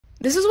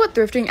This is what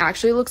thrifting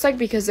actually looks like,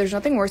 because there's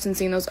nothing worse than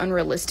seeing those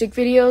unrealistic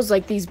videos,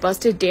 like these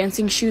busted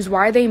dancing shoes.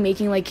 Why are they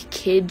making like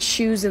kid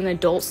shoes in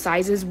adult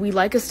sizes? We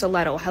like a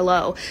stiletto,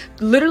 hello.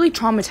 Literally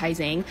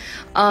traumatizing.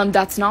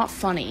 That's not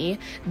funny.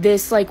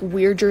 This like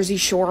weird Jersey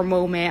Shore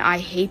moment, I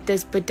hate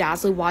this.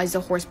 Bedazzled, why is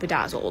the horse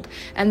bedazzled?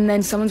 And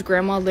then someone's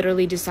grandma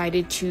literally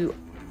decided to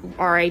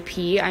RIP.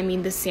 I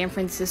mean, the San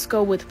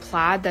Francisco with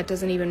plaid, that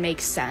doesn't even make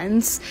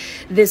sense.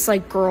 This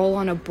like girl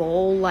on a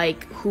bowl,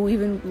 like who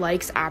even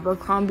likes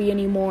Abercrombie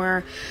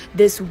anymore?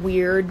 This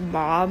weird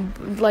mob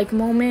like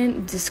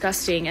moment,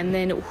 disgusting. And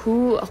then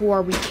who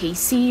are we?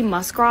 Casey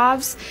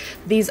Musgraves,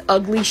 these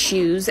ugly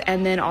shoes,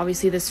 and then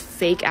obviously this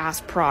fake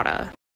ass Prada.